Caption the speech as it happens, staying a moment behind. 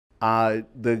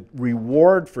The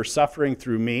reward for suffering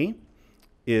through me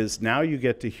is now you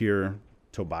get to hear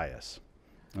Tobias,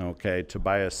 okay,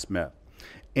 Tobias Smith.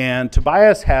 And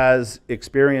Tobias has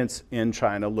experience in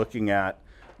China looking at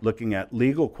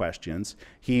legal questions.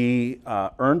 He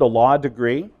earned a law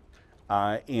degree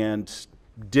and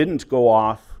didn't go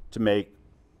off to make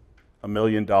 $1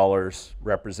 million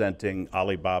representing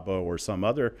Alibaba or some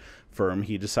other firm.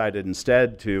 He decided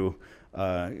instead to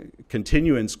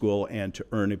continue in school and to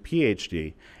earn a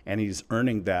PhD, and he's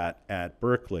earning that at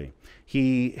Berkeley.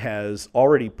 He has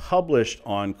already published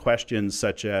on questions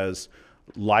such as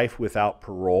life without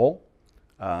parole,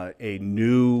 a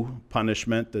new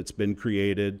punishment that's been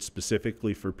created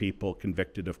specifically for people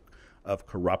convicted of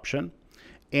corruption.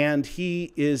 And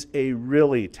he is a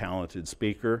really talented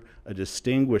speaker, a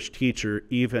distinguished teacher,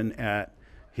 even at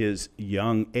his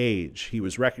young age. He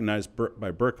was recognized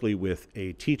by Berkeley with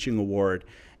a teaching award,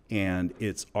 and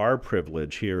it's our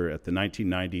privilege here at the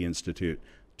 1990 Institute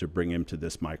to bring him to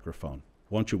this microphone.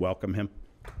 Won't you welcome him?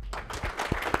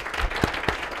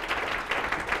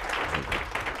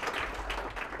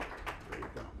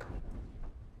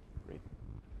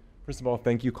 First of all,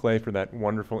 thank you, Clay, for that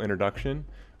wonderful introduction,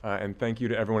 and thank you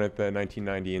to everyone at the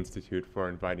 1990 Institute for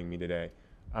inviting me today.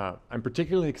 I'm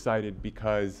particularly excited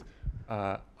because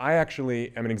I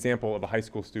actually am an example of a high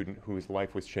school student whose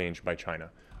life was changed by China.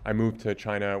 I moved to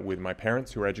China with my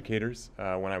parents, who are educators,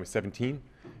 when I was 17.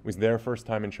 It was their first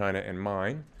time in China and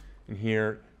mine, and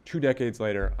here, 2 decades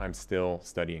later, I'm still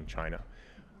studying China.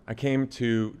 I came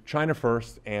to China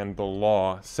first and the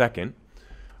law second.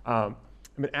 I've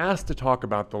been asked to talk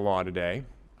about the law today.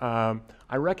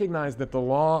 I recognize that the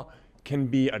law can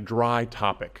be a dry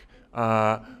topic.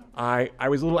 I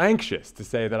was a little anxious to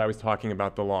say that I was talking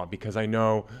about the law because I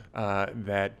know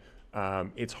that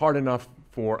it's hard enough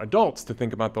for adults to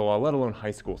think about the law, let alone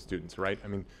high school students, right? I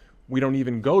mean, we don't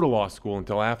even go to law school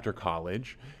until after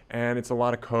college, and it's a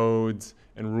lot of codes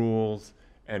and rules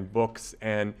and books,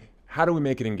 and how do we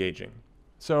make it engaging?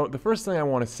 So the first thing I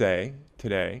want to say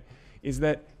today is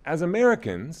that as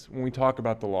Americans, when we talk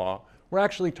about the law, we're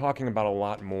actually talking about a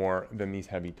lot more than these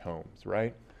heavy tomes,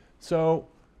 right? So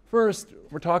first,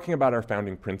 we're talking about our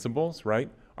founding principles, right?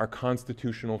 Our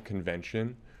constitutional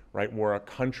convention, right? We're a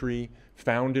country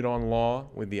founded on law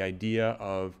with the idea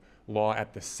of law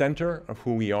at the center of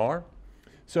who we are.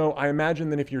 So I imagine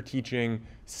that if you're teaching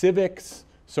civics,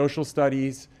 social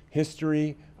studies,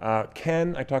 history,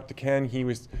 Ken, I talked to Ken, he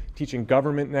was teaching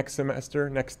government next semester,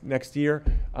 next year.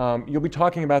 You'll be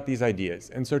talking about these ideas.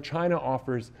 And so China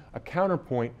offers a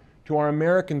counterpoint to our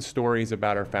American stories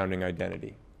about our founding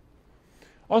identity.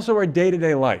 Also our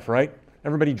day-to-day life, right?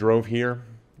 Everybody drove here.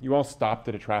 You all stopped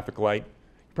at a traffic light.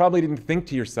 You probably didn't think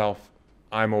to yourself,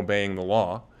 I'm obeying the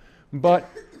law. But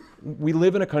we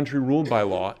live in a country ruled by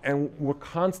law, and we're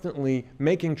constantly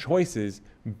making choices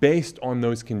based on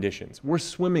those conditions. We're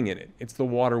swimming in it. It's the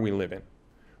water we live in,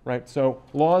 right? So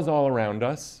law is all around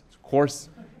us. Of course,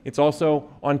 it's also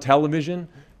on television,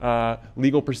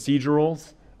 legal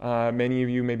procedurals. Many of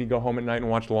you maybe go home at night and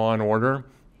watch Law and Order.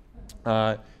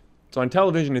 It's on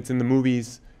television, it's in the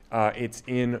movies, it's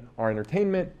in our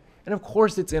entertainment, and of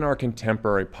course it's in our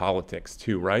contemporary politics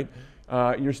too, right?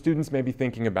 Your students may be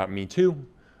thinking about Me Too,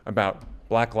 about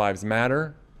Black Lives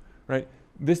Matter, right?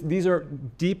 These are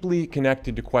deeply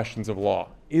connected to questions of law.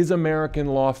 Is American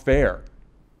law fair?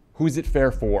 Who is it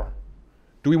fair for?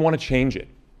 Do we want to change it,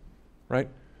 right?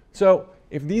 So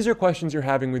if these are questions you're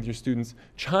having with your students,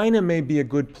 China may be a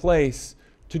good place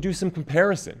to do some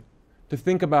comparison, to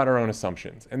think about our own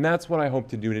assumptions. And that's what I hope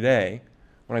to do today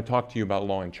when I talk to you about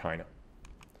law in China.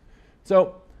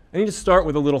 So I need to start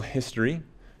with a little history.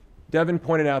 Devin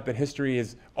pointed out that history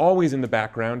is always in the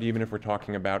background, even if we're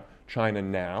talking about China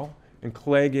now. And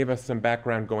Clay gave us some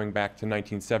background going back to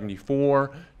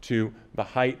 1974 to the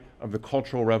height of the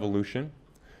Cultural Revolution.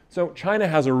 So China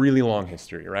has a really long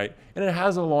history, right? And it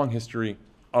has a long history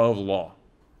of law.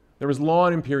 There was law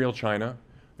in Imperial China.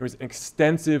 There was an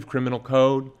extensive criminal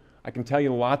code. I can tell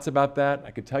you lots about that. I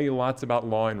could tell you lots about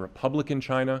law in Republican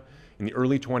China in the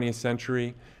early 20th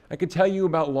century. I could tell you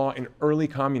about law in early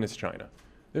communist China.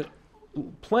 There's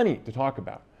plenty to talk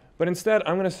about. But instead,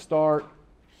 I'm going to start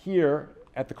here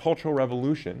at the Cultural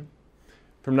Revolution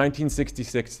from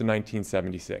 1966 to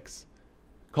 1976.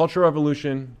 Cultural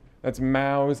Revolution, that's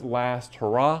Mao's last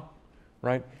hurrah,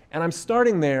 right? And I'm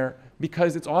starting there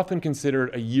because it's often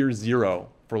considered a year zero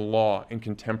for law in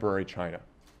contemporary China.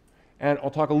 And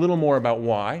I'll talk a little more about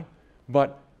why,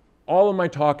 but all of my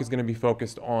talk is going to be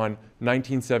focused on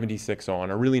 1976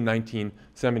 on, or really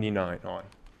 1979 on.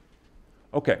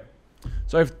 Okay,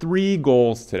 so I have 3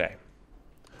 goals today.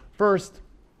 First,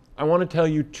 I want to tell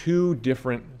you two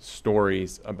different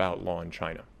stories about law in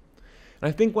China. And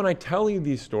I think when I tell you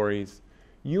these stories,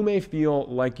 you may feel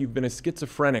like you've been a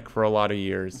schizophrenic for a lot of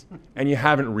years and you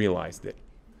haven't realized it.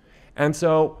 And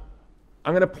so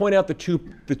I'm going to point out the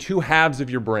two halves of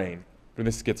your brain for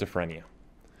this schizophrenia.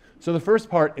 So the first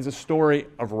part is a story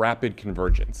of rapid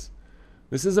convergence.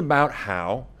 This is about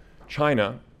how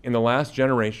China, in the last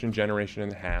generation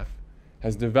and a half,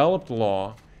 has developed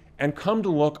law and come to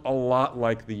look a lot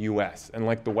like the US and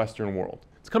like the Western world.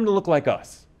 It's come to look like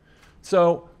us.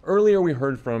 So earlier we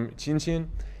heard from Qin,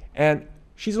 and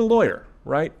she's a lawyer,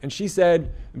 right? And she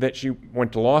said that she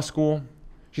went to law school.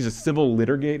 She's a civil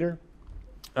litigator.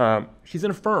 She's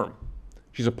in a firm.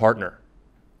 She's a partner,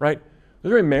 right?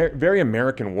 Those are very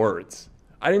American words.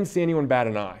 I didn't see anyone bat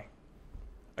an eye.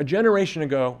 A generation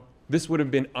ago, this would have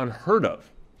been unheard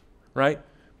of, right?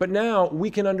 But now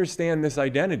we can understand this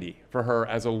identity for her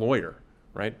as a lawyer,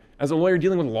 right? As a lawyer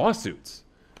dealing with lawsuits.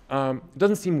 It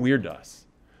doesn't seem weird to us.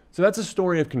 So that's a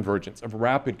story of convergence, of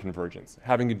rapid convergence,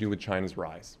 having to do with China's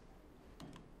rise.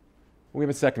 We have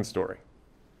a second story,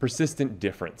 persistent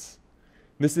difference.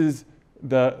 This is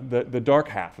the dark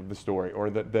half of the story, or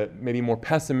the maybe more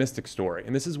pessimistic story.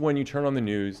 And this is when you turn on the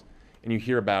news and you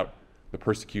hear about the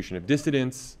persecution of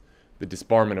dissidents, the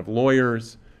disbarment of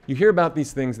lawyers. You hear about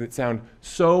these things that sound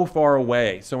so far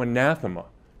away, so anathema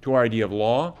to our idea of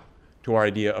law, to our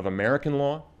idea of American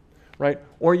law, right?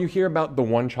 Or you hear about the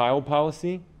one-child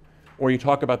policy, or you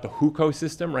talk about the hukou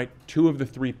system, right? Two of the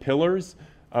three pillars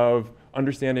of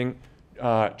understanding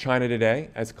China today,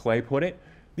 as Clay put it.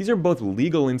 These are both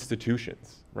legal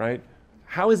institutions, right?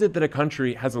 How is it that a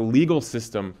country has a legal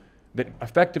system that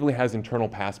effectively has internal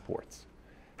passports?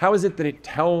 How is it that it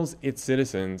tells its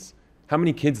citizens how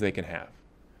many kids they can have?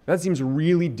 That seems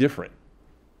really different.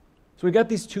 So we got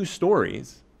these two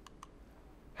stories.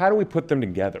 How do we put them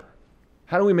together?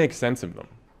 How do we make sense of them?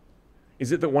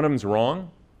 Is it that one of them's wrong?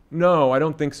 No, I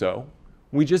don't think so.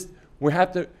 We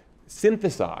have to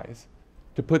synthesize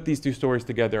to put these two stories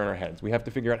together in our heads. We have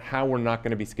to figure out how we're not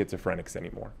going to be schizophrenics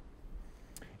anymore.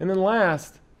 And then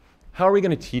last, how are we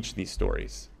going to teach these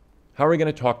stories? How are we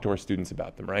going to talk to our students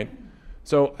about them, right?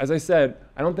 So as I said,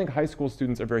 I don't think high school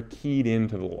students are very keyed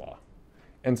into the law.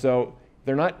 And so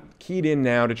they're not keyed in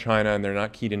now to China and they're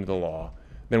not keyed into the law.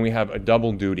 Then we have a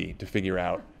double duty to figure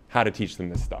out how to teach them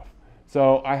this stuff.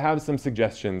 So I have some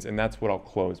suggestions, and that's what I'll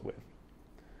close with.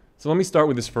 So let me start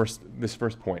with this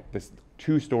first point, this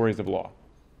two stories of law.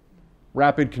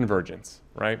 Rapid convergence,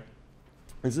 right?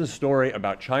 This is a story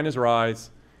about China's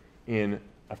rise in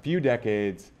a few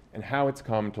decades and how it's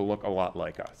come to look a lot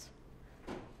like us.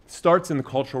 It starts in the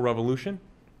Cultural Revolution.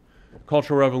 The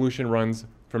Cultural Revolution runs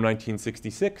from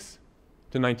 1966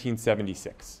 to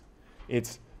 1976.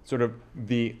 It's sort of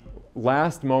the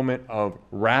last moment of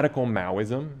radical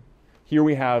Maoism. Here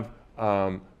we have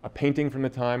a painting from the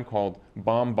time called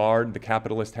Bombard the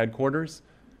Capitalist Headquarters.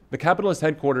 The capitalist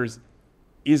headquarters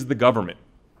is the government.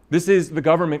 This is the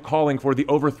government calling for the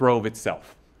overthrow of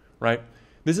itself, right?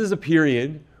 This is a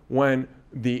period when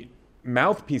the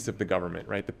mouthpiece of the government,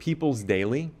 right, the People's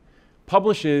Daily,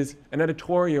 publishes an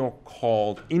editorial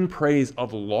called In Praise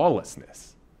of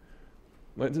Lawlessness.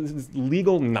 This is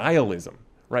legal nihilism,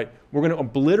 right? We're going to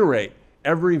obliterate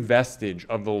every vestige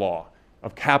of the law,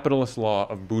 of capitalist law,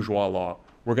 of bourgeois law.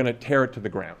 We're going to tear it to the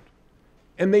ground.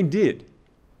 And they did.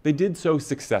 They did so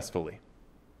successfully.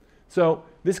 So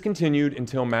this continued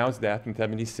until Mao's death in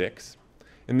 76.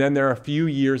 And then there are a few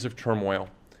years of turmoil.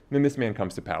 And then this man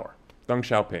comes to power, Deng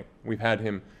Xiaoping. We've had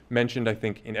him mentioned, I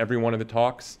think, in every one of the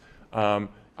talks.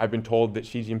 I've been told that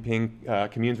Xi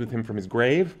Jinping communes with him from his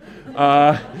grave.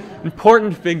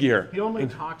 Important figure. He only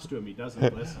talks to him, he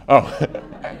doesn't listen.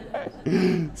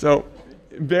 Oh. So,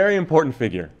 very important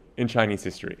figure in Chinese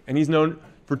history. And he's known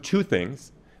for two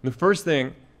things. The first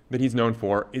thing that he's known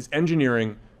for is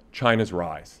engineering China's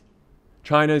rise.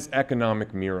 China's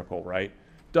economic miracle, right?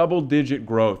 Double-digit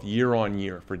growth year on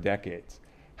year for decades.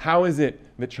 How is it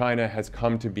that China has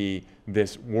come to be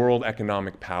this world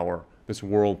economic power, this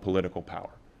world political power?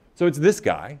 So it's this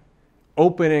guy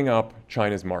opening up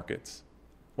China's markets.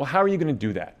 Well, how are you going to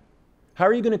do that? How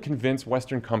are you going to convince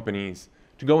Western companies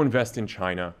to go invest in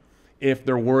China if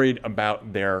they're worried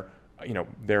about their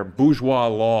bourgeois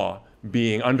law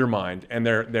being undermined and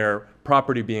their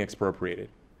property being expropriated?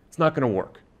 It's not going to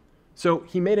work. So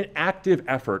he made an active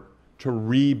effort to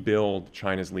rebuild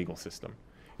China's legal system.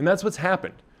 And that's what's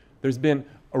happened. There's been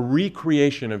a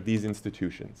recreation of these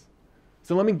institutions.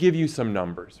 So let me give you some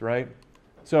numbers, right?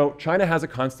 So China has a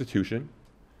constitution.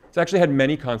 It's actually had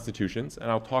many constitutions, and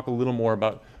I'll talk a little more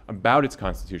about its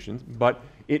constitutions, but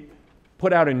it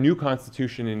put out a new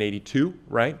constitution in '82,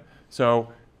 right?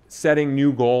 So setting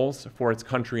new goals for its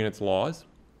country and its laws.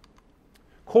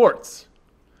 Courts.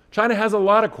 China has a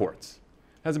lot of courts.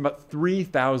 It has about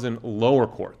 3,000 lower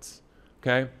courts.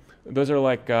 Okay, those are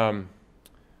like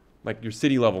your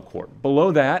city level court.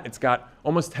 Below that, it's got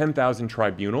almost 10,000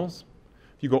 tribunals.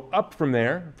 If you go up from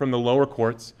there, from the lower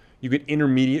courts, you get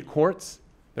intermediate courts.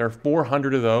 There are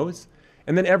 400 of those.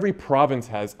 And then every province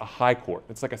has a high court.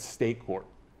 It's like a state court.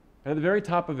 And at the very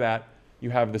top of that, you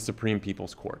have the Supreme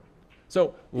People's Court.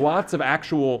 So lots of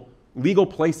actual legal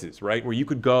places, right, where you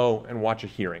could go and watch a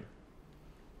hearing.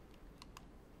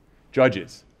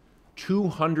 Judges.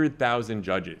 200,000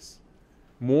 judges.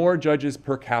 More judges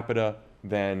per capita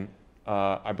than,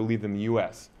 I believe, than the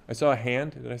US. I saw a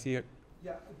hand. Did I see it?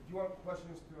 Yeah. Do you want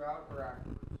questions throughout or after?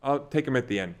 I'll take them at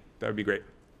the end. That would be great.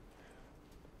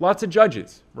 Lots of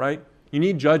judges, right? You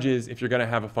need judges if you're going to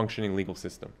have a functioning legal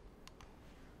system.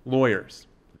 Lawyers.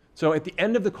 So at the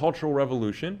end of the Cultural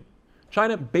Revolution,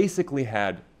 China basically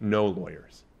had no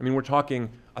lawyers. I mean, we're talking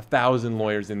 1,000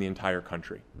 lawyers in the entire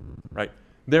country, right?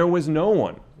 There was no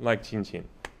one like Qin Qin.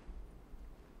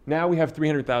 Now we have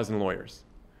 300,000 lawyers.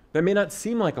 That may not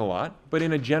seem like a lot, but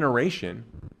in a generation,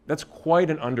 that's quite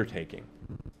an undertaking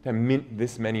to mint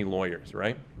this many lawyers,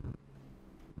 right?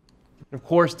 And of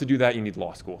course, to do that, you need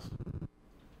law schools.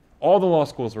 All the law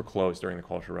schools were closed during the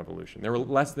Cultural Revolution. There were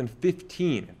less than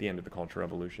 15 at the end of the Cultural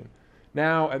Revolution.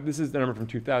 Now, this is the number from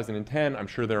 2010. I'm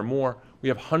sure there are more. We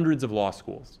have hundreds of law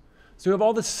schools. So we have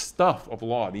all this stuff of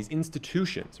law, these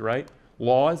institutions, right?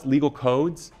 Laws, legal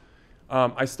codes.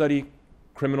 I study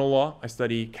criminal law. I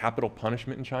study capital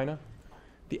punishment in China.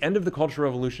 At the end of the Cultural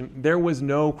Revolution, there was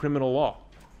no criminal law.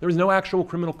 There was no actual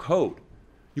criminal code.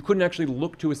 You couldn't actually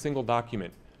look to a single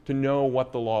document to know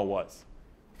what the law was.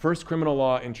 First criminal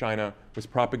law in China was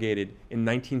propagated in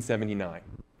 1979.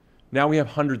 Now we have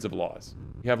hundreds of laws.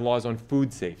 We have laws on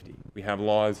food safety. We have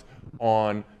laws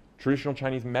on traditional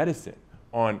Chinese medicine,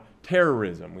 on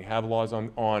terrorism. We have laws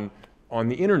on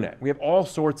the internet. We have all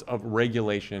sorts of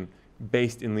regulation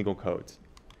based in legal codes.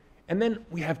 And then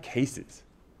we have cases.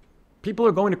 People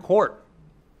are going to court.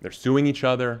 They're suing each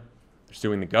other. They're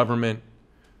suing the government.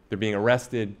 They're being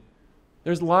arrested.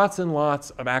 There's lots and lots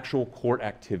of actual court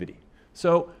activity.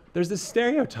 So there's this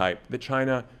stereotype that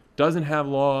China doesn't have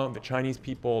law, that Chinese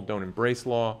people don't embrace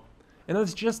law. And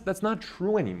that's not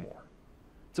true anymore.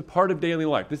 It's a part of daily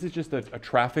life. This is just a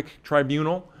traffic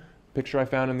tribunal picture I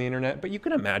found on the internet. But you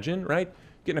can imagine, right?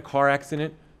 Get in a car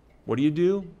accident. What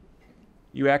do?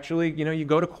 You actually, you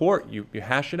go to court. You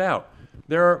hash it out.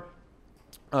 There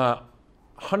are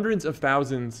hundreds of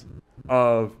thousands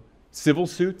of civil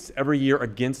suits every year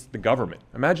against the government.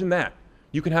 Imagine that.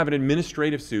 You can have an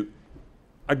administrative suit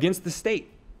against the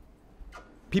state.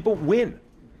 People win.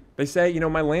 They say,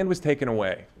 my land was taken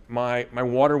away. My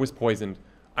water was poisoned.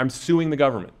 I'm suing the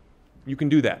government. You can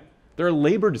do that. There are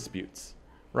labor disputes,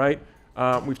 right?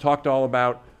 We've talked all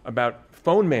about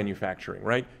phone manufacturing,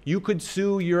 right? You could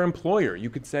sue your employer. You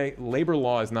could say labor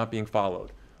law is not being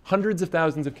followed. Hundreds of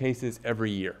thousands of cases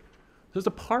every year. So it's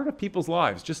a part of people's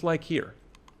lives, just like here.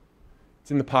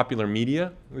 It's in the popular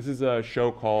media. This is a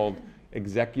show called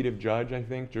Executive Judge, I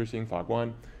think, Zhixing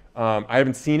Faguan. I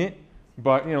haven't seen it,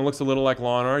 but it looks a little like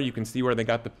Law and Order. You can see where they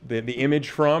got the image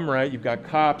from, right? You've got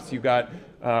cops, you've got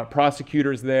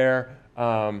prosecutors there.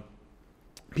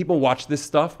 People watch this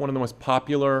stuff. One of the most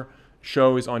popular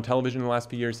shows on television in the last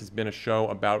few years has been a show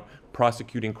about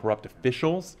prosecuting corrupt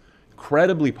officials.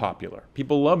 Incredibly popular.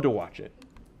 People love to watch it.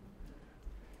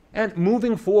 And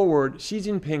moving forward, Xi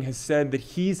Jinping has said that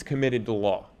he's committed to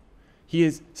law. He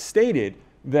has stated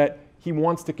that he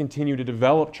wants to continue to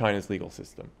develop China's legal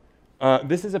system.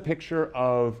 This is a picture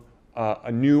of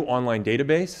a new online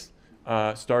database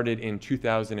started in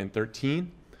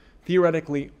 2013.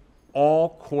 Theoretically, all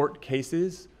court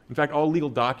cases, in fact, all legal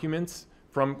documents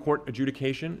from court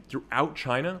adjudication throughout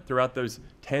China, throughout those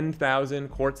 10,000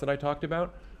 courts that I talked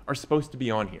about, are supposed to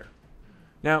be on here.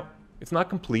 Now, it's not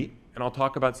complete, and I'll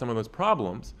talk about some of those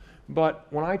problems, but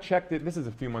when I checked it, this is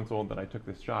a few months old that I took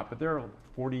this shot, but there are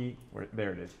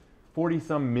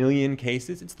 40-some million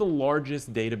cases. It's the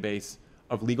largest database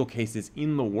of legal cases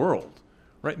in the world,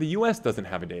 right? The US doesn't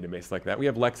have a database like that. We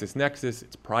have LexisNexis,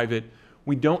 it's private.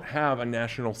 We don't have a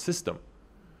national system.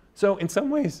 So in some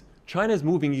ways, China is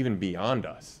moving even beyond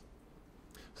us.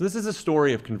 So this is a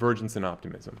story of convergence and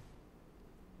optimism.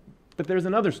 But there's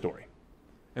another story,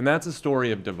 and that's a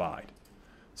story of divide.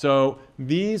 So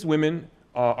these women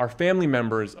are family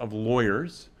members of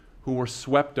lawyers who were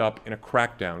swept up in a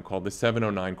crackdown called the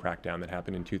 709 crackdown that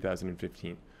happened in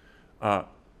 2015.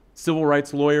 Civil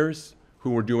rights lawyers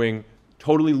who were doing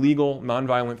totally legal,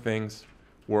 nonviolent things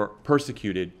were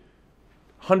persecuted.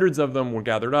 Hundreds of them were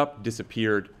gathered up,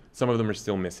 disappeared. some of them are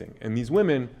still missing. And these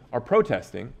women are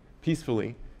protesting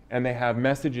peacefully, and they have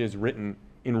messages written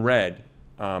in red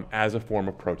as a form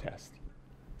of protest.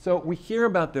 So we hear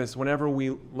about this whenever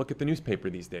we look at the newspaper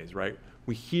these days, right?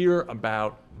 We hear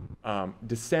about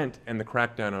dissent and the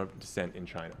crackdown of dissent in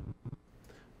China.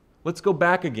 Let's go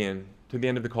back again to the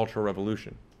end of the Cultural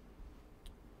Revolution.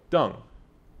 Deng,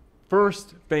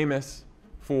 first famous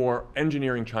for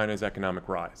engineering China's economic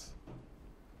rise.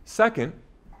 Second,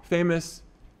 famous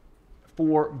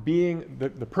for being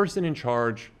the person in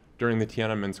charge during the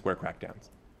Tiananmen Square crackdowns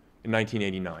in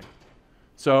 1989.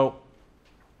 So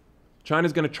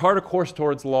China's going to chart a course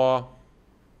towards law,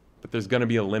 but there's going to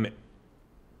be a limit.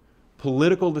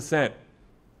 Political dissent,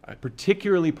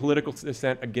 particularly political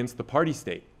dissent against the party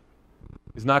state,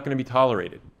 is not going to be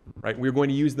tolerated, right? We're going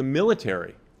to use the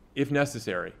military, if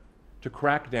necessary, to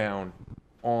crack down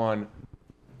on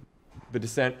the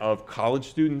dissent of college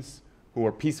students who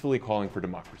are peacefully calling for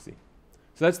democracy.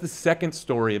 So that's the second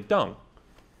story of Deng.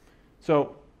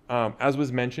 So, as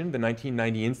was mentioned, the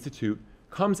 1990 Institute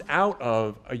comes out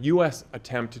of a US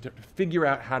attempt to figure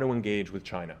out how to engage with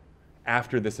China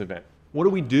after this event. What do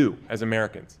we do as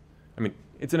Americans? I mean,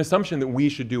 it's an assumption that we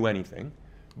should do anything,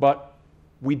 but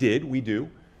we do.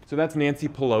 So that's Nancy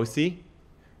Pelosi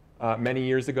many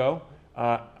years ago.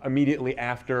 Immediately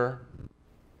after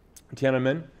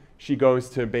Tiananmen, she goes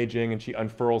to Beijing and she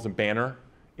unfurls a banner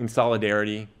in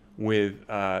solidarity with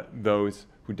those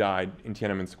who died in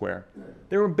Tiananmen Square.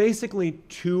 There were basically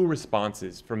two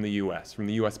responses from the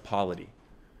US polity.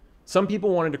 Some people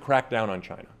wanted to crack down on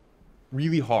China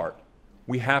really hard.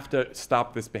 We have to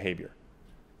stop this behavior.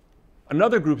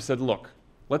 Another group said, look,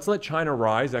 let's let China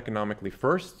rise economically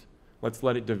first. Let's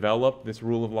let it develop this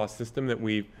rule of law system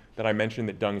that I mentioned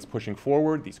that Deng is pushing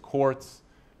forward, these courts,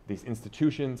 these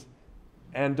institutions,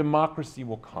 and democracy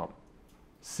will come.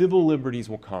 Civil liberties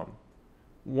will come.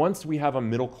 Once we have a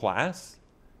middle class,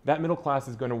 that middle class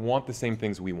is going to want the same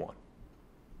things we want.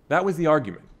 That was the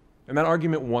argument, and that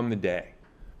argument won the day.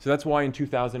 So that's why in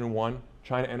 2001,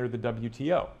 China entered the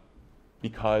WTO,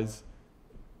 because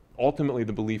ultimately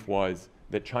the belief was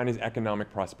that China's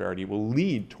economic prosperity will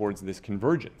lead towards this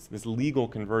convergence, this legal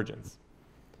convergence.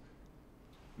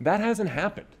 That hasn't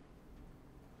happened.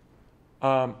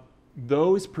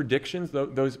 Those predictions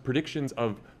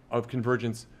of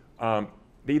convergence,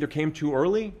 they either came too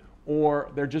early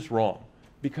or they're just wrong.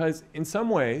 Because in some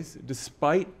ways,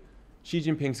 despite Xi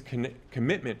Jinping's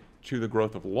commitment to the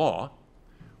growth of law,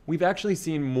 we've actually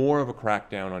seen more of a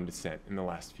crackdown on dissent in the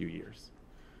last few years.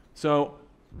 So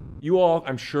you all,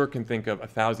 I'm sure, can think of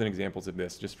 1,000 examples of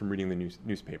this just from reading the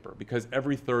newspaper, because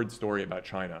every third story about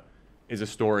China is a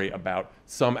story about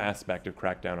some aspect of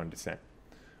crackdown on dissent.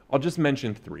 I'll just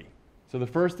mention three. So the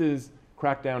first is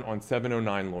crackdown on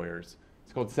 709 lawyers.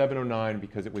 It's called 709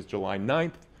 because it was July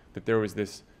 9th that there was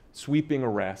this sweeping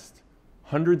arrest.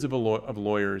 Hundreds of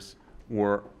lawyers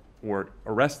were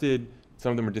arrested.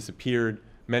 Some of them were disappeared.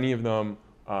 Many of them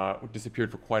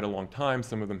disappeared for quite a long time.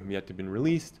 Some of them have yet to be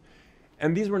released.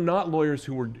 And these were not lawyers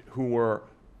who were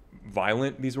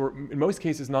violent. These were, in most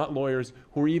cases, not lawyers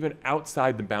who were even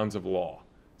outside the bounds of law.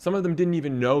 Some of them didn't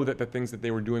even know that the things that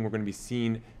they were doing were going to be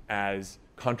seen as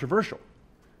controversial.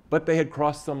 But they had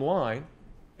crossed some line,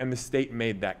 and the state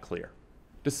made that clear,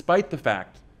 despite the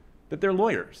fact that they're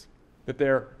lawyers, that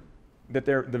they're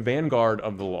the vanguard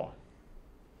of the law.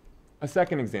 A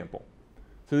second example.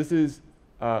 So this is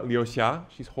Liu Xia.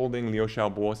 She's holding Liu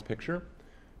Xiaobo's picture.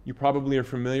 You probably are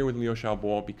familiar with Liu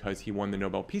Xiaobo because he won the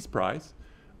Nobel Peace Prize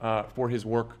for his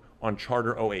work on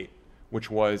Charter 08, which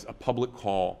was a public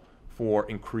call for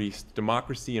increased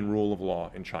democracy and rule of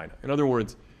law in China. In other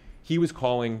words, he was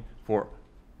calling for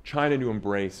China to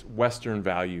embrace Western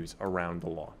values around the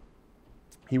law.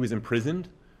 He was imprisoned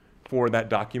for that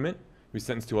document. He was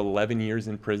sentenced to 11 years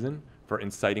in prison for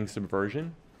inciting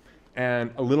subversion.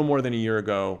 And a little more than a year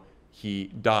ago,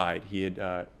 he died. He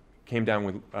had came down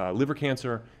with liver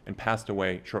cancer and passed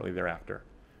away shortly thereafter.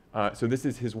 So this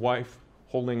is his wife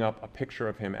holding up a picture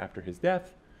of him after his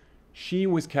death. She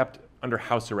was kept under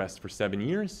house arrest for 7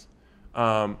 years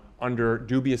under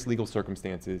dubious legal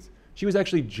circumstances. She was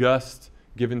actually just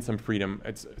given some freedom.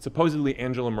 It's supposedly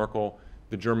Angela Merkel,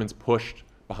 the Germans pushed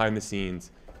behind the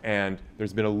scenes, and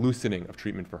there's been a loosening of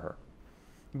treatment for her.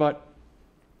 But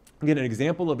again, an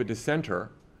example of a dissenter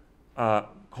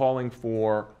calling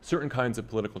for certain kinds of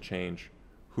political change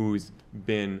who's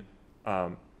been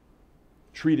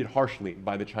treated harshly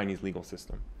by the Chinese legal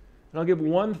system. And I'll give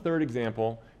one third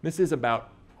example. This is about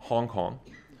Hong Kong.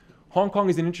 Hong Kong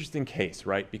is an interesting case,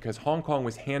 right? Because Hong Kong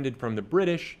was handed from the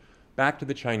British back to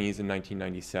the Chinese in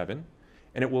 1997,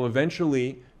 and it will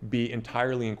eventually be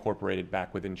entirely incorporated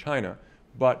back within China.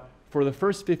 But for the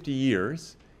first 50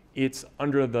 years, it's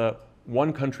under the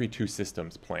one country, two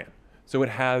systems plan. So it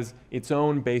has its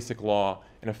own basic law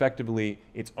and effectively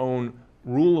its own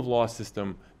rule of law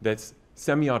system that's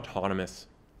semi-autonomous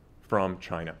from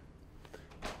China.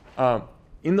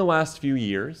 In the last few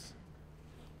years,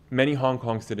 many Hong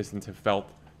Kong citizens have felt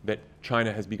that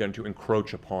China has begun to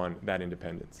encroach upon that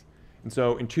independence. And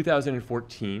so in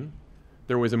 2014,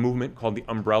 there was a movement called the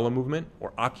Umbrella Movement,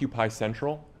 or Occupy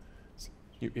Central.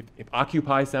 If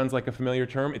Occupy sounds like a familiar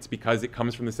term, it's because it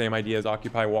comes from the same idea as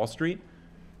Occupy Wall Street.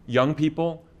 Young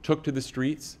people took to the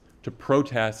streets to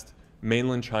protest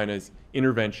mainland China's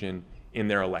intervention in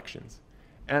their elections.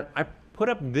 And I put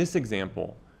up this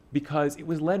example because it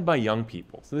was led by young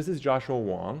people. So this is Joshua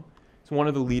Wong. He's one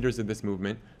of the leaders of this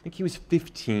movement. I think he was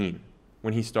 15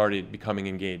 when he started becoming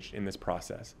engaged in this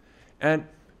process. And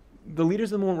the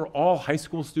leaders of the movement were all high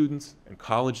school students and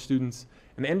college students,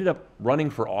 and they ended up running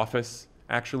for office.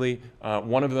 Actually,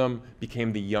 one of them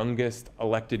became the youngest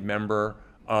elected member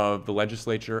of the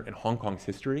legislature in Hong Kong's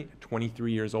history, at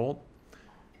 23 years old.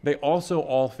 They also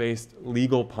all faced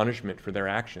legal punishment for their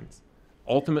actions.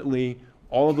 Ultimately,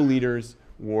 all of the leaders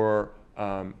were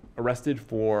arrested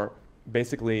for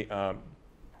basically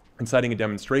inciting a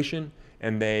demonstration,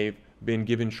 and they've been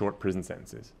given short prison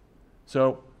sentences.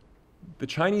 So the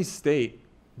Chinese state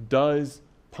does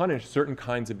punish certain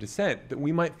kinds of dissent that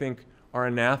we might think are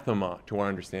anathema to our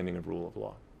understanding of rule of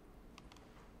law.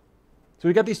 So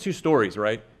we got these two stories,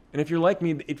 right? And if you're like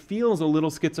me, it feels a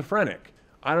little schizophrenic.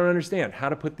 I don't understand how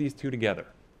to put these two together.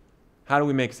 How do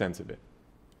we make sense of it?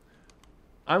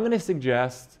 I'm going to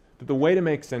suggest that the way to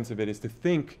make sense of it is to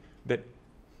think that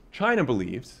China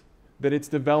believes that it's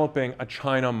developing a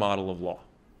China model of law.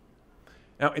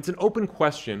 Now, it's an open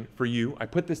question for you, I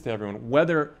put this to everyone,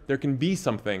 whether there can be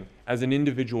something as an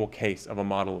individual case of a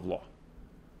model of law.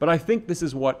 But I think this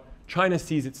is what China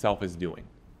sees itself as doing.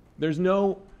 There's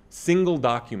no single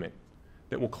document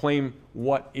that will claim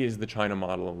what is the China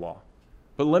model of law.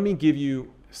 But let me give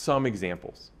you some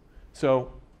examples.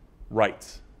 So,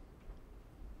 rights.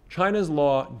 China's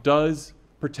law does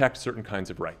protect certain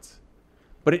kinds of rights,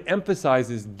 but it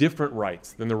emphasizes different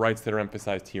rights than the rights that are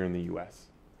emphasized here in the US.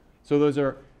 So those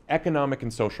are economic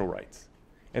and social rights.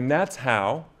 And that's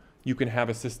how you can have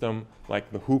a system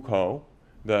like the hukou,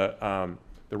 the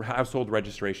household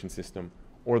registration system,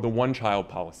 or the one-child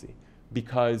policy,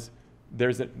 because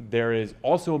there is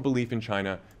also a belief in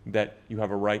China that you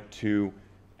have a right to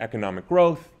economic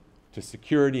growth, to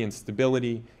security and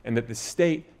stability, and that the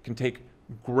state can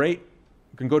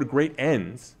go to great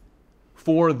ends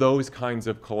for those kinds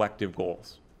of collective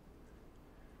goals.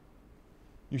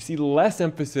 You see less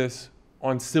emphasis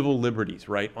on civil liberties,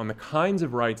 right? On the kinds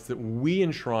of rights that we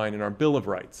enshrine in our Bill of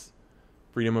Rights.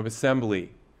 Freedom of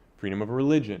assembly, freedom of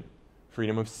religion,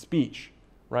 freedom of speech,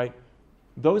 right?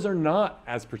 Those are not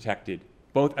as protected,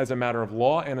 both as a matter of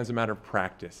law and as a matter of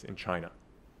practice in China.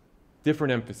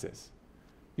 Different emphasis.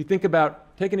 You think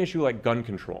about, take an issue like gun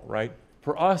control, right?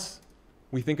 For us,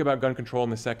 we think about gun control in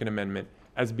the Second Amendment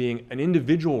as being an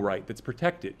individual right that's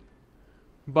protected.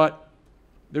 But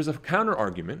there's a counter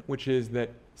argument, which is that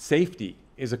safety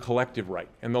is a collective right,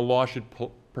 and the law should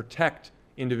protect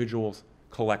individuals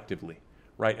collectively,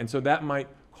 right? And so that might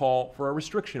call for a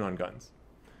restriction on guns.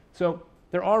 So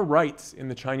there are rights in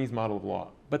the Chinese model of law,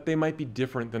 but they might be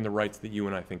different than the rights that you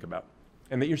and I think about,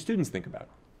 and that your students think about.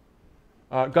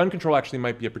 Gun control actually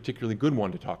might be a particularly good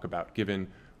one to talk about, given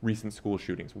recent school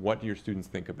shootings. What do your students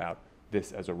think about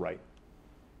this as a right?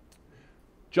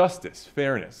 Justice,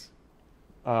 fairness,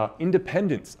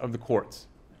 independence of the courts.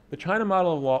 The China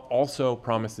model of law also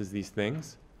promises these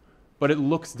things, but it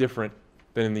looks different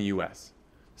than in the US.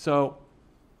 So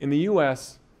in the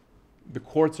US, the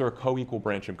courts are a co-equal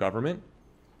branch of government.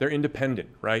 They're independent,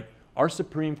 right? Our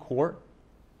Supreme Court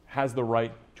has the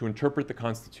right to interpret the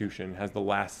Constitution, has the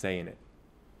last say in it.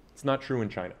 It's not true in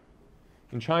China.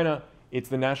 In China, it's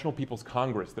the National People's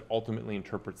Congress that ultimately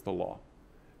interprets the law.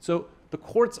 So the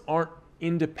courts aren't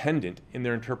independent in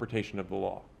their interpretation of the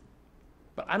law.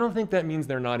 But I don't think that means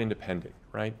they're not independent,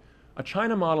 right? A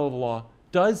China model of law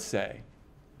does say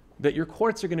that your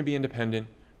courts are going to be independent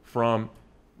from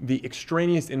the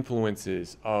extraneous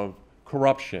influences of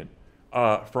corruption,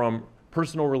 from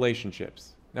personal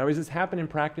relationships. Now, does this happen in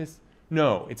practice?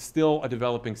 No, it's still a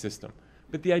developing system.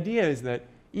 But the idea is that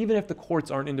even if the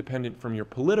courts aren't independent from your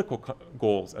political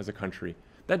goals as a country,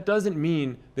 that doesn't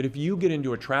mean that if you get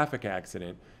into a traffic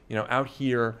accident, out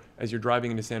here as you're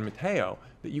driving into San Mateo,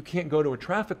 that you can't go to a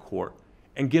traffic court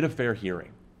and get a fair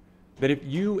hearing. That if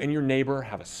you and your neighbor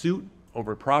have a suit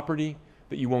over property,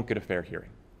 that you won't get a fair hearing.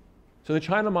 So the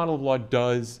China model of law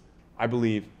does, I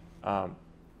believe,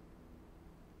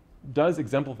 does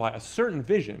exemplify a certain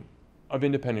vision of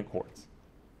independent courts.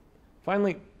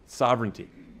 Finally, sovereignty.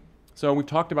 So we've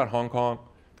talked about Hong Kong.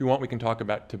 If we want, we can talk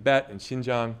about Tibet and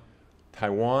Xinjiang,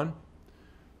 Taiwan.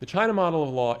 The China model of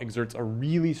law exerts a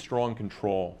really strong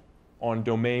control on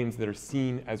domains that are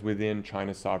seen as within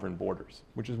China's sovereign borders,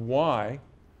 which is why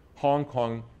Hong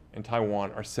Kong and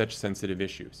Taiwan are such sensitive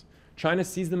issues. China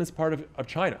sees them as part of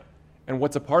China, and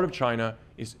what's a part of China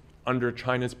is under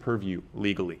China's purview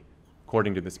legally,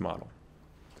 according to this model.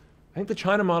 I think the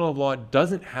China model of law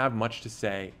doesn't have much to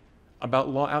say about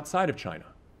law outside of China.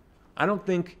 I don't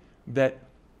think that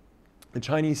the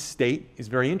Chinese state is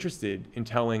very interested in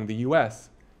telling the US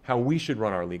how we should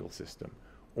run our legal system,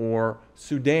 or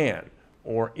Sudan,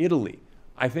 or Italy.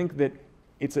 I think that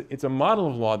it's a model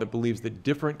of law that believes that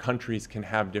different countries can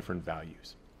have different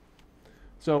values.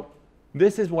 So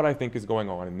this is what I think is going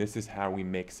on, and this is how we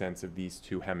make sense of these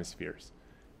two hemispheres.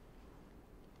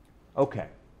 Okay.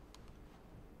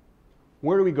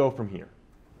 Where do we go from here?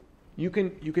 You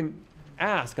can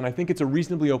ask, and I think it's a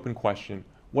reasonably open question,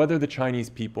 whether the Chinese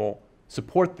people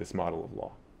support this model of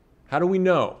law. How do we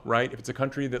know, right, if it's a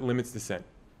country that limits dissent?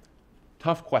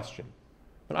 Tough question.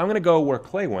 But I'm going to go where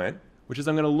Clay went, which is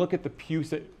I'm going to look at the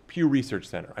Pew Research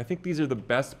Center. I think these are the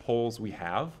best polls we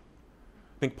have.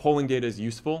 I think polling data is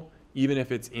useful, even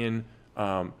if it's in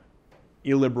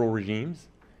illiberal regimes.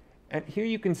 And here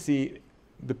you can see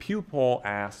the Pew poll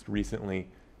asked recently,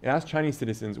 it asked Chinese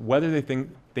citizens whether they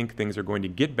think things are going to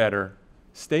get better,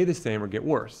 stay the same, or get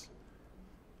worse.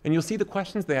 And you'll see the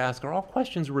questions they ask are all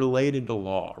questions related to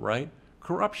law, right?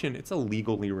 Corruption, it's a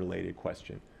legally related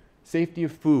question. Safety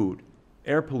of food,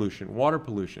 air pollution, water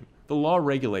pollution. The law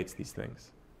regulates these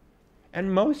things.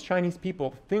 And most Chinese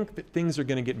people think that things are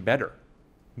going to get better.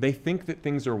 They think that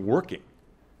things are working.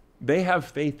 They have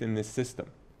faith in this system,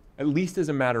 at least as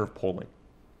a matter of polling.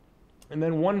 And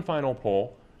then one final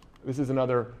poll. This is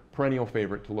another perennial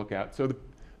favorite to look at. So the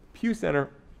Pew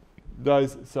Center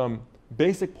does some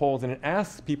basic polls, and it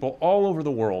asks people all over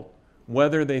the world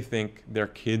whether they think their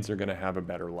kids are going to have a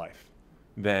better life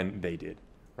than they did,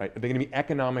 right? Are they going to be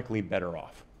economically better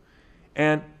off?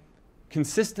 And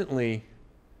consistently,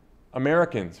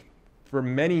 Americans, for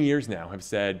many years now, have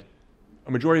said,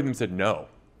 a majority of them said no.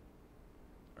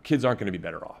 Our kids aren't going to be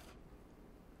better off.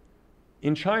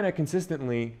 In China,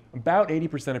 consistently, about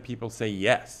 80% of people say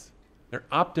yes. They're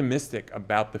optimistic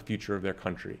about the future of their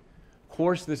country. Of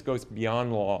course, this goes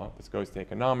beyond law. This goes to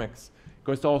economics. It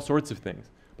goes to all sorts of things.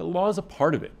 But law is a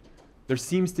part of it. There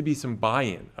seems to be some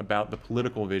buy-in about the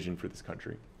political vision for this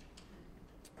country.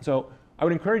 So I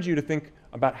would encourage you to think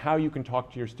about how you can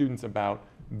talk to your students about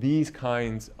these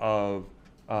kinds of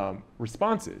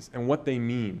responses and what they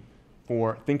mean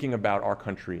for thinking about our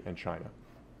country and China.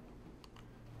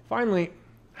 Finally,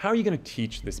 how are you going to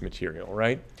teach this material,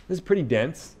 right? This is pretty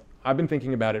dense. I've been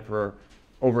thinking about it for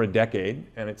over a decade,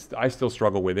 and I still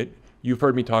struggle with it. You've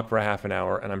heard me talk for a half an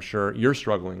hour, and I'm sure you're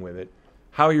struggling with it.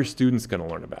 How are your students going to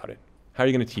learn about it? How are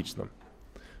you going to teach them?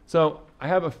 So I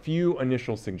have a few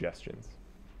initial suggestions.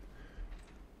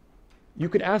 You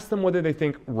could ask them whether they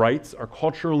think rights are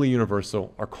culturally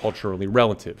universal or culturally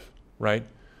relative, right?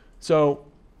 So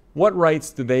what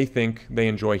rights do they think they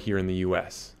enjoy here in the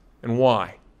US, and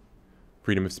why?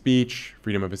 Freedom of speech,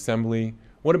 freedom of assembly.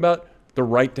 What about the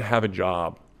right to have a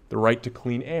job, the right to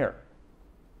clean air,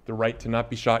 the right to not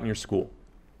be shot in your school?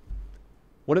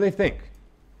 What do they think?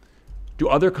 Do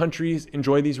other countries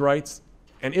enjoy these rights?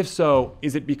 And if so,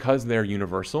 is it because they're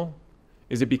universal?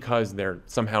 Is it because they're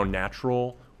somehow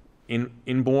natural,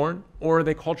 inborn? Or are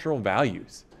they cultural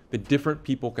values that different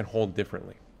people can hold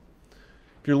differently?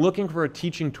 If you're looking for a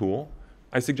teaching tool,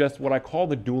 I suggest what I call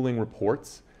the dueling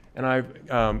reports. And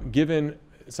I've given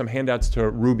some handouts to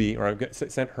Ruby, or I've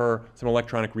sent her some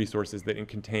electronic resources that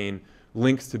contain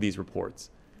links to these reports.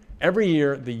 Every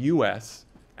year, the US,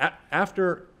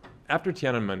 after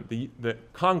Tiananmen, the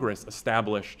Congress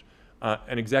established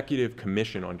an executive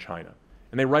commission on China.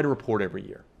 And they write a report every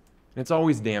year. And it's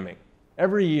always damning.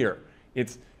 Every year,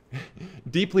 it's a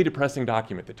deeply depressing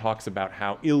document that talks about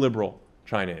how illiberal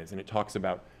China is. And it talks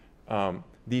about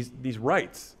these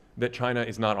rights that China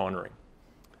is not honoring.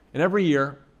 And every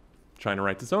year, China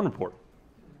writes its own report.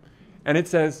 And it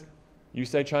says, you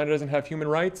say China doesn't have human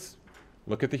rights?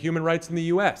 Look at the human rights in the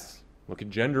US. Look at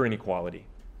gender inequality.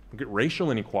 Look at racial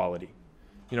inequality.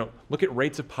 Look at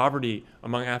rates of poverty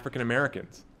among African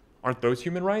Americans. Aren't those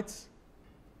human rights?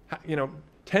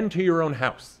 Tend to your own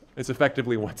house is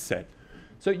effectively what's said.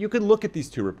 So you could look at these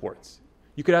two reports.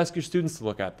 You could ask your students to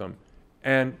look at them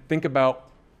and think about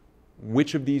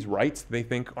which of these rights they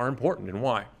think are important and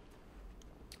why.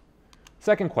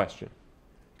 Second question,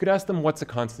 you could ask them, what's a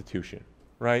constitution,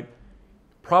 right?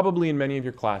 Probably in many of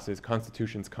your classes,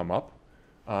 constitutions come up,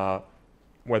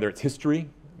 whether it's history,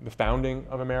 the founding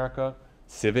of America,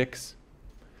 civics.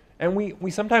 And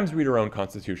we sometimes read our own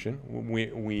constitution.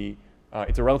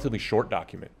 It's a relatively short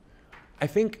document. I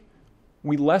think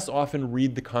we less often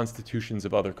read the constitutions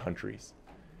of other countries.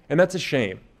 And that's a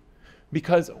shame,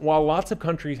 because while lots of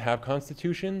countries have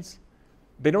constitutions,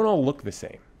 they don't all look the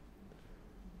same.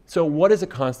 So what is a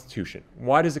constitution?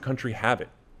 Why does a country have it?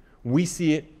 We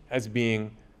see it as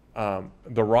being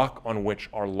the rock on which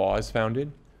our law is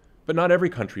founded, but not every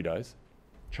country does.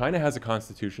 China has a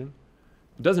constitution.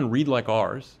 It doesn't read like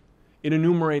ours. It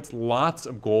enumerates lots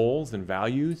of goals and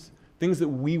values, things that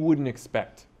we wouldn't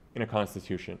expect in a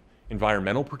constitution.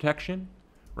 Environmental protection,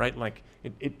 right? Like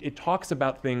it talks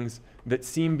about things that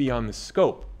seem beyond the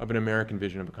scope of an American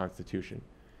vision of a constitution.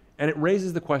 And it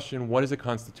raises the question, what does a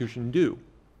constitution do?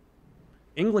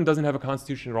 England doesn't have a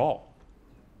constitution at all.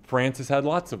 France has had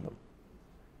lots of them.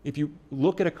 If you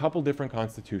look at a couple different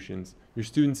constitutions, your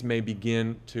students may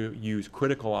begin to use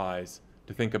critical eyes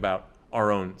to think about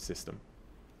our own system.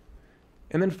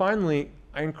 And then finally,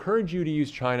 I encourage you to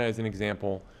use China as an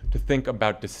example to think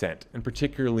about dissent, and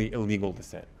particularly illegal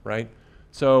dissent, right?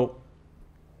 So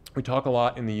we talk a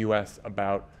lot in the US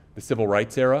about the civil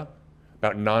rights era,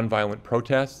 about nonviolent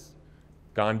protests,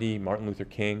 Gandhi, Martin Luther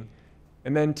King.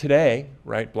 And then today,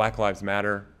 right, Black Lives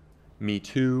Matter, Me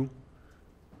Too,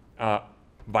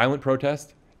 violent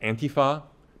protest, Antifa,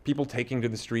 people taking to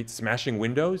the streets, smashing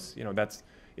windows. You know,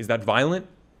 is that violent?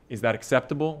 Is that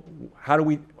acceptable? How do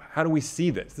we see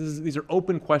this? These are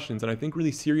open questions, and I think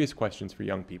really serious questions for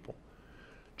young people.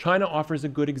 China offers a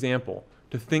good example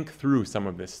to think through some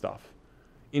of this stuff.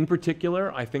 In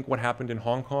particular, I think what happened in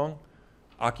Hong Kong,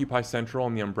 Occupy Central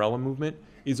and the Umbrella Movement,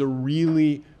 is a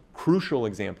really crucial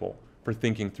example for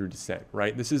thinking through dissent,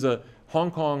 right? Hong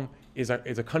Kong is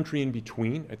a country in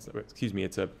between. It's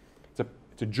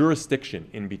a jurisdiction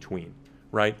in between,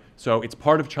 right? So it's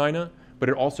part of China, but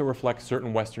it also reflects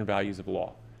certain Western values of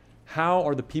law. How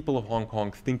are the people of Hong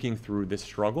Kong thinking through this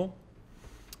struggle?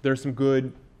 There are some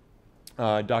good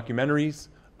documentaries,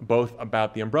 both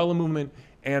about the Umbrella Movement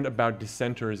and about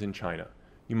dissenters in China.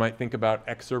 You might think about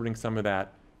excerpting some of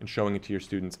that and showing it to your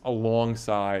students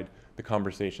alongside the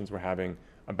conversations we're having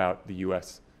about the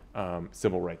US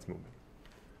civil rights movement.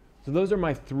 So those are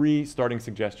my 3 starting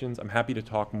suggestions. I'm happy to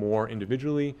talk more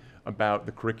individually about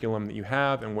the curriculum that you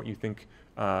have and what you think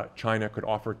China could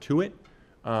offer to it.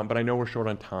 But I know we're short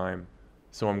on time,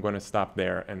 so I'm going to stop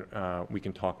there, and we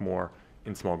can talk more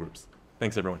in small groups.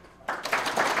 Thanks, everyone.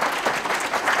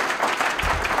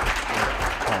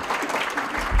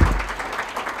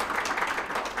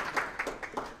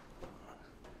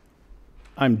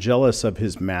 I'm jealous of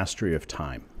his mastery of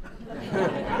time.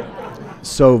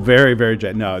 So very, very,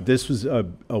 no, this was a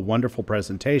wonderful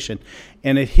presentation,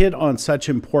 and it hit on such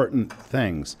important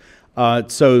things.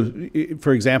 So,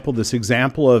 for example, this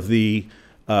example of the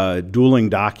dueling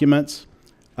documents,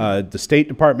 the State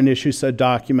Department issues a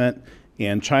document,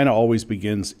 and China always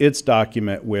begins its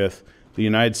document with, the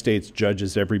United States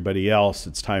judges everybody else,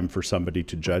 it's time for somebody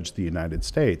to judge the United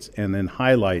States, and then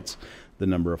highlights the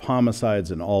number of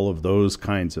homicides and all of those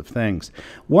kinds of things.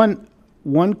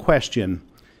 One question,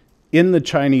 in the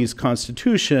Chinese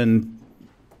Constitution,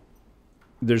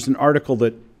 there's an article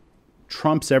that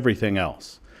trumps everything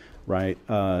else, right,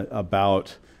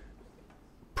 about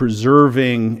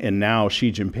preserving, and now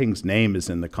Xi Jinping's name is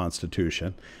in the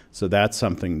Constitution, so that's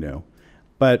something new.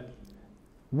 But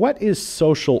what is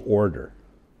social order?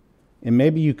 And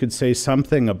maybe you could say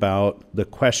something about the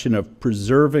question of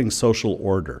preserving social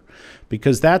order,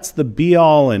 because that's the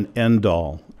be-all and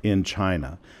end-all in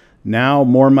China. Now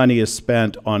more money is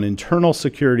spent on internal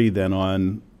security than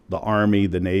on the army,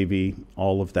 the navy,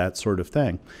 all of that sort of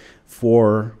thing,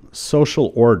 for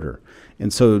social order.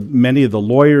 And so many of the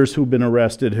lawyers who've been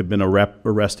arrested have been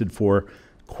arrested for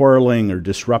quarreling or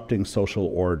disrupting social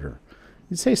order.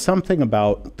 You'd say something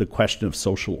about the question of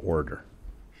social order.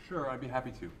 Sure, I'd be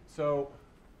happy to. So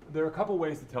there are a couple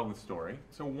ways to tell the story.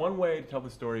 So one way to tell the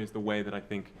story is the way that I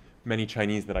think many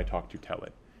Chinese that I talk to tell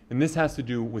it. And this has to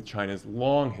do with China's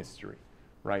long history,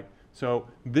 right? So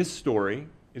this story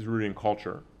is rooted in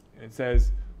culture. And it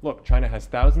says, look, China has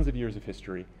thousands of years of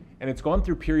history, and it's gone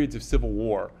through periods of civil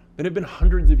war that have been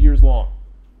hundreds of years long.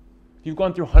 If you've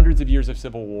gone through hundreds of years of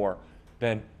civil war,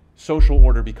 then social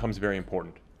order becomes very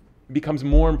important. It becomes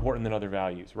more important than other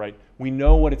values, right? We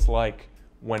know what it's like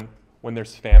when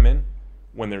there's famine,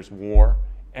 when there's war,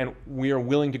 and we are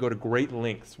willing to go to great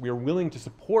lengths. We are willing to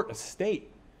support a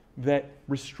state that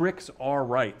restricts our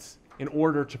rights in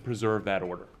order to preserve that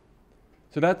order.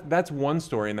 So that's one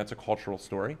story, and that's a cultural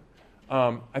story.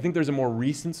 I think there's a more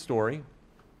recent story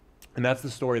And that's the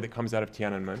story that comes out of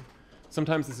Tiananmen.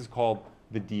 Sometimes this is called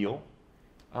the deal.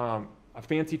 A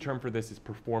fancy term for this is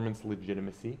performance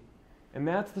legitimacy. And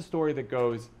that's the story that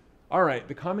goes, all right,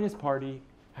 the Communist Party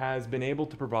has been able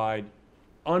to provide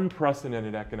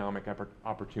unprecedented economic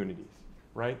opportunities,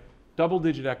 right?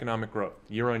 Double-digit economic growth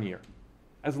year on year.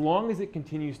 As long as it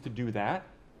continues to do that,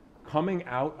 coming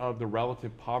out of the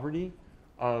relative poverty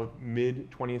of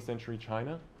mid-20th century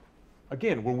China,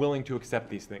 again, we're willing to accept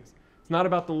these things. It's not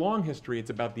about the long history, it's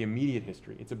about the immediate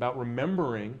history. It's about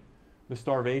remembering the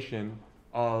starvation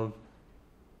of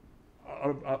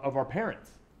our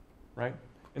parents, right?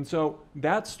 And so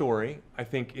that story, I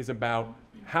think, is about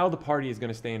how the party is going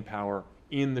to stay in power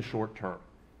in the short term.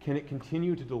 Can it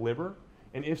continue to deliver?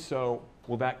 And if so,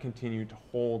 will that continue to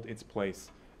hold its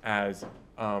place as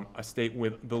a state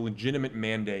with the legitimate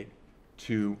mandate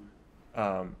to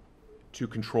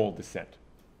control dissent?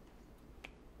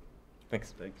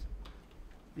 Thanks. Thanks.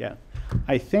 Yeah,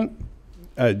 I think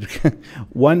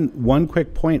one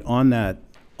quick point on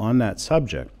that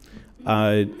subject.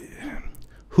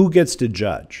 Who gets to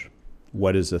judge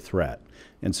what is a threat?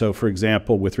 And so, for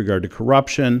example, with regard to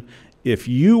corruption, if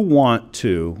you want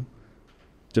to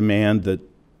demand that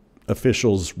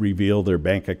officials reveal their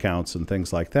bank accounts and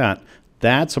things like that,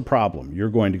 that's a problem. You're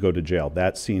going to go to jail.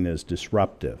 That's seen as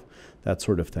disruptive, that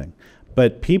sort of thing.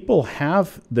 But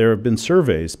there have been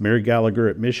surveys, Mary Gallagher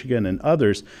at Michigan and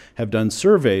others have done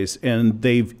surveys, and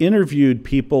they've interviewed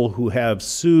people who have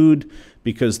sued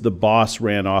because the boss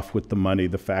ran off with the money,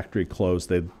 the factory closed,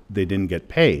 they didn't get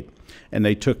paid. And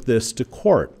they took this to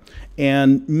court.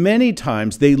 And many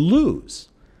times they lose.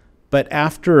 But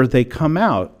after they come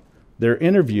out, they're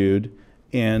interviewed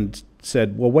and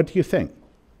said, well, what do you think?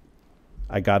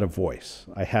 I got a voice.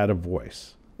 I had a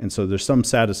voice. And so there's some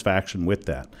satisfaction with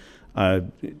that.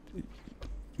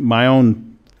 My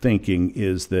own thinking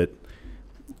is that,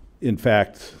 in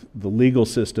fact, the legal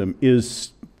system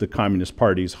is the Communist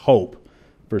Party's hope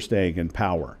for staying in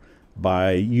power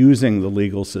by using the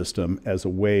legal system as a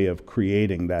way of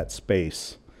creating that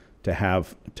space to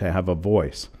have a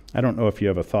voice. I don't know if you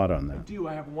have a thought on that. I do.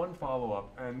 I have one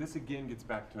follow-up, and this again gets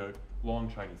back to long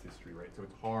Chinese history, right? So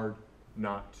it's hard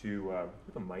not to,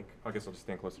 with a mic, I guess I'll just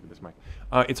stand closer to this mic.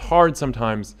 It's hard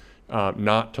sometimes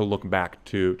not to look back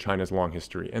to China's long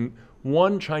history. And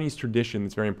one Chinese tradition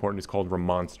that's very important is called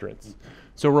remonstrance.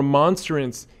 So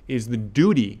remonstrance is the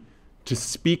duty to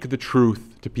speak the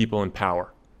truth to people in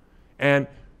power. And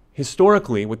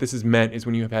historically, what this has meant is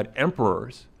when you have had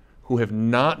emperors who have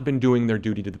not been doing their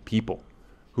duty to the people,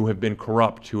 who have been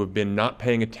corrupt, who have been not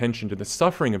paying attention to the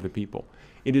suffering of the people,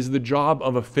 it is the job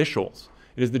of officials,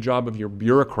 it is the job of your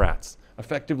bureaucrats,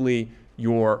 effectively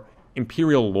your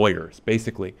imperial lawyers,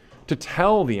 basically, to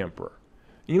tell the emperor.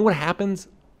 And you know what happens?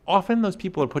 Often those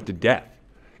people are put to death.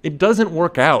 It doesn't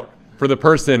work out for the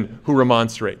person who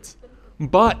remonstrates.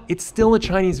 But it's still a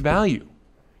Chinese value.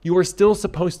 You are still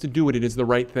supposed to do it. It is the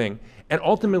right thing. And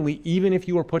ultimately, even if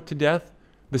you are put to death,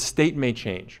 the state may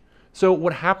change. So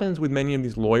what happens with many of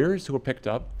these lawyers who are picked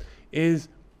up is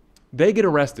they get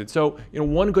arrested. So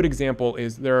one good example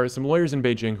is there are some lawyers in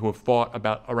Beijing who have fought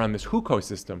around this hukou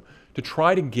system to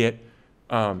try to get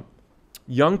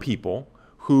young people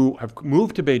who have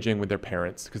moved to Beijing with their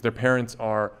parents, because their parents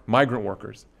are migrant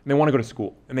workers, and they want to go to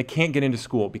school, and they can't get into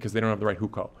school because they don't have the right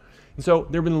hukou. And so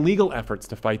there have been legal efforts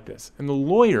to fight this. And the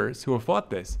lawyers who have fought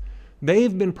this,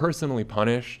 they've been personally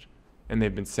punished, and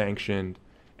they've been sanctioned,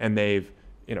 and their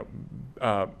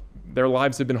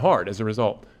lives have been hard as a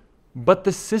result. But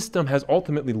the system has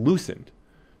ultimately loosened.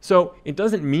 So it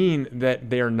doesn't mean that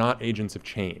they are not agents of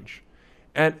change.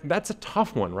 And that's a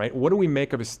tough one, right? What do we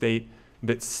make of a state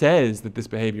that says that this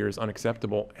behavior is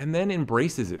unacceptable and then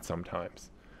embraces it sometimes?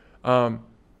 I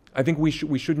think we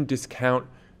shouldn't discount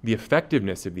the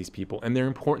effectiveness of these people and their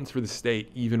importance for the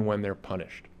state even when they're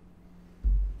punished.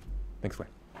 Thanks, Clay.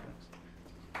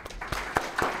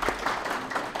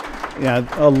 Yeah,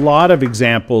 a lot of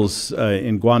examples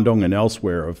in Guangdong and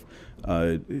elsewhere of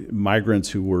migrants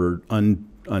who were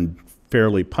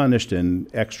unfairly punished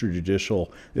and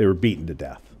extrajudicial, they were beaten to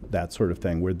death, that sort of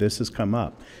thing, where this has come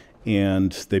up.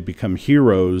 And they become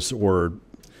heroes or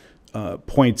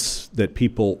points that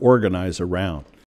people organize around.